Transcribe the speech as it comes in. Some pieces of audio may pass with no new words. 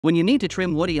When you need to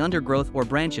trim woody undergrowth or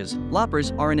branches,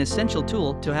 loppers are an essential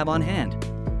tool to have on hand.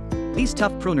 These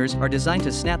tough pruners are designed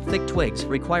to snap thick twigs,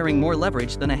 requiring more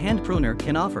leverage than a hand pruner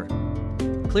can offer.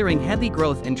 Clearing heavy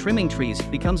growth and trimming trees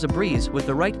becomes a breeze with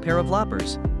the right pair of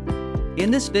loppers. In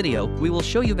this video, we will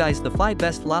show you guys the 5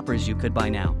 best loppers you could buy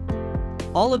now.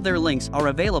 All of their links are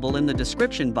available in the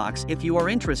description box if you are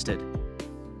interested.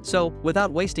 So,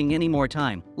 without wasting any more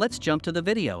time, let's jump to the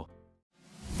video.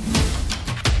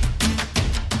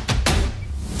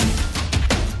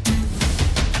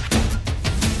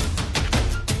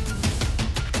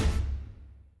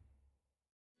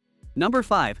 Number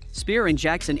 5. Spear &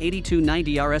 Jackson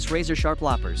 8290 RS Razorsharp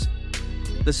Loppers.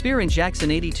 The Spear & Jackson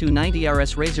 8290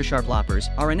 RS Razorsharp Loppers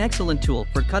are an excellent tool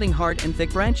for cutting hard and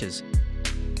thick branches.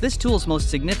 This tool's most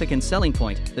significant selling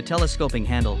point, the telescoping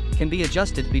handle, can be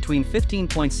adjusted between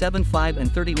 15.75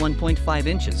 and 31.5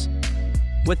 inches.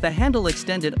 With the handle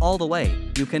extended all the way,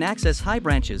 you can access high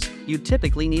branches. You'd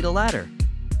typically need a ladder.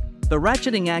 The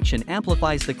ratcheting action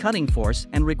amplifies the cutting force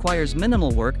and requires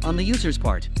minimal work on the user's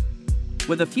part.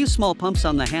 With a few small pumps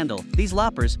on the handle, these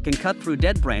loppers can cut through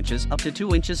dead branches up to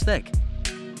 2 inches thick.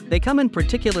 They come in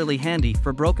particularly handy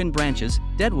for broken branches,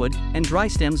 deadwood, and dry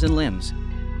stems and limbs.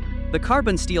 The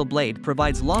carbon steel blade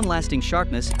provides long-lasting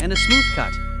sharpness and a smooth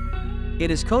cut.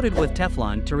 It is coated with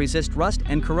Teflon to resist rust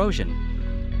and corrosion.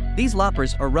 These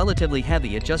loppers are relatively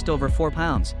heavy at just over 4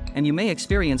 pounds, and you may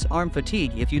experience arm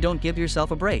fatigue if you don't give yourself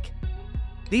a break.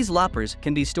 These loppers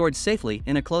can be stored safely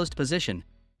in a closed position.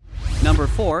 Number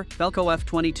 4. Felco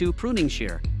F22 Pruning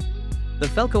Shear. The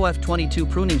Felco F22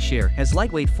 Pruning Shear has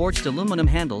lightweight forged aluminum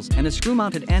handles and a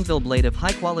screw-mounted Anvil blade of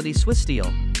high-quality Swiss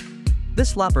steel.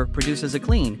 This lopper produces a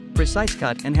clean, precise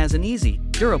cut and has an easy,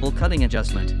 durable cutting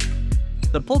adjustment.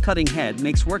 The pull-cutting head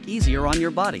makes work easier on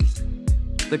your body.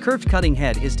 The curved cutting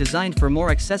head is designed for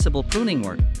more accessible pruning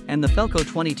work, and the Felco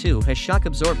 22 has shock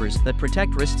absorbers that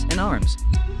protect wrists and arms.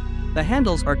 The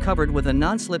handles are covered with a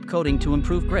non-slip coating to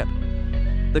improve grip.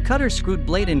 The cutter's screwed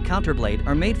blade and counterblade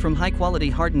are made from high-quality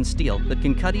hardened steel that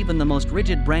can cut even the most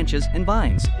rigid branches and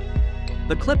vines.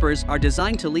 The clippers are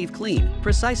designed to leave clean,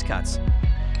 precise cuts.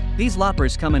 These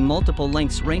loppers come in multiple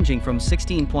lengths ranging from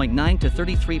 16.9 to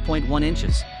 33.1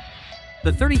 inches.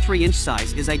 The 33-inch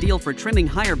size is ideal for trimming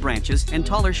higher branches and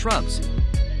taller shrubs.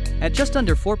 At just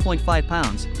under 4.5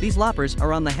 pounds, these loppers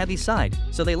are on the heavy side,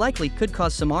 so they likely could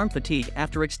cause some arm fatigue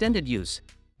after extended use.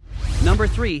 Number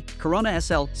 3. Corona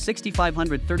SL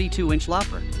 6500 32-inch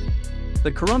Lopper.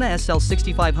 The Corona SL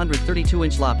 6500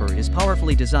 32-inch Lopper is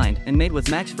powerfully designed and made with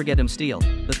Max Forgetum steel.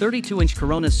 The 32-inch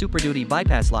Corona Super Duty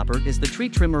Bypass Lopper is the tree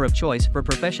trimmer of choice for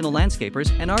professional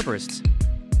landscapers and arborists.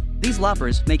 These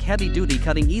loppers make heavy-duty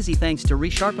cutting easy thanks to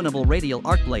resharpenable radial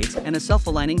arc blades and a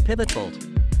self-aligning pivot bolt.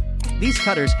 These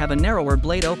cutters have a narrower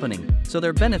blade opening, so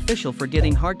they're beneficial for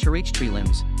getting hard-to-reach tree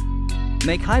limbs.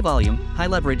 Make high-volume,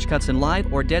 high-leverage cuts in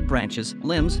live or dead branches,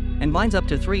 limbs, and vines up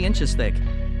to 3 inches thick.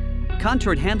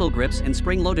 Contoured handle grips and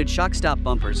spring-loaded shock-stop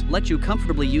bumpers let you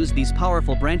comfortably use these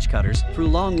powerful branch cutters through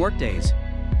long workdays.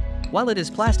 While it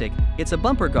is plastic, it's a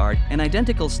bumper guard. An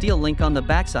identical steel link on the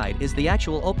backside is the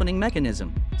actual opening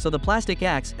mechanism, so the plastic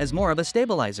acts as more of a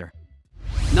stabilizer.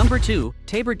 Number 2.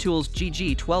 TABOR Tools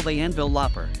GG12A Anvil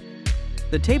Lopper.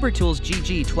 The TABOR Tools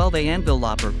GG12A Anvil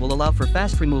Lopper will allow for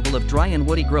fast removal of dry and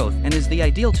woody growth and is the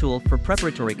ideal tool for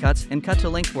preparatory cuts and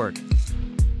cut-to-length work.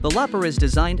 The Lopper is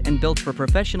designed and built for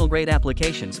professional-grade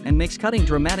applications and makes cutting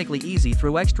dramatically easy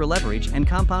through extra leverage and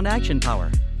compound action power.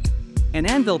 An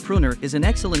Anvil pruner is an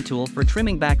excellent tool for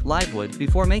trimming back live wood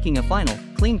before making a final,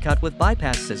 clean cut with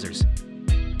bypass scissors.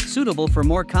 Suitable for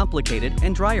more complicated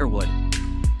and drier wood.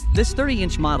 This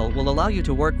 30-inch model will allow you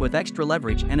to work with extra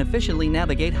leverage and efficiently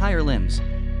navigate higher limbs.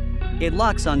 It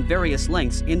locks on various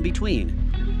lengths in between.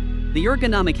 The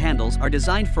ergonomic handles are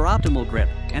designed for optimal grip,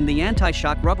 and the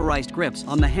anti-shock rubberized grips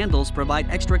on the handles provide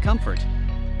extra comfort.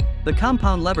 The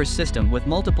compound lever system with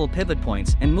multiple pivot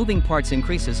points and moving parts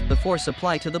increases the force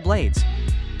applied to the blades.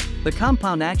 The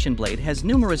compound action blade has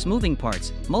numerous moving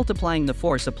parts, multiplying the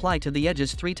force applied to the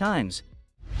edges 3 times.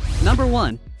 Number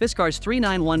 1. Fiskars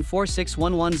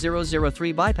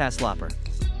 39146110003 Bypass Lopper.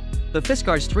 The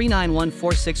Fiskars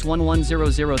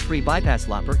 39146110003 Bypass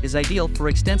Lopper is ideal for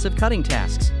extensive cutting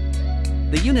tasks.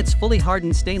 The unit's fully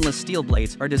hardened stainless steel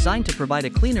blades are designed to provide a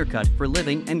cleaner cut for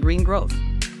living and green growth.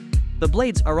 The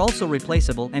blades are also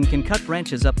replaceable and can cut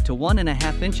branches up to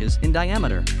 1.5 inches in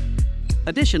diameter.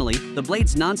 Additionally, the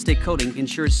blade's non-stick coating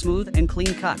ensures smooth and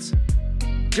clean cuts.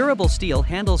 Durable steel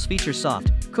handles feature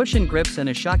soft, cushioned grips and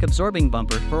a shock-absorbing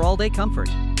bumper for all-day comfort.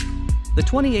 The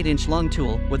 28-inch long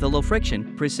tool, with a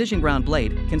low-friction, precision-ground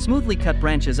blade, can smoothly cut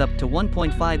branches up to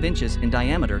 1.5 inches in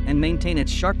diameter and maintain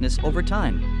its sharpness over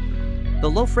time. The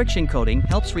low friction coating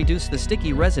helps reduce the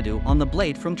sticky residue on the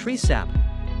blade from tree sap.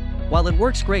 While it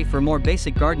works great for more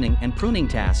basic gardening and pruning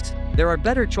tasks, there are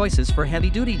better choices for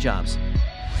heavy-duty jobs.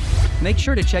 Make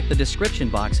sure to check the description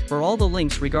box for all the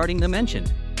links regarding the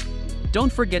mentioned.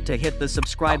 Don't forget to hit the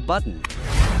subscribe button.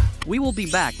 We will be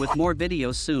back with more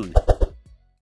videos soon.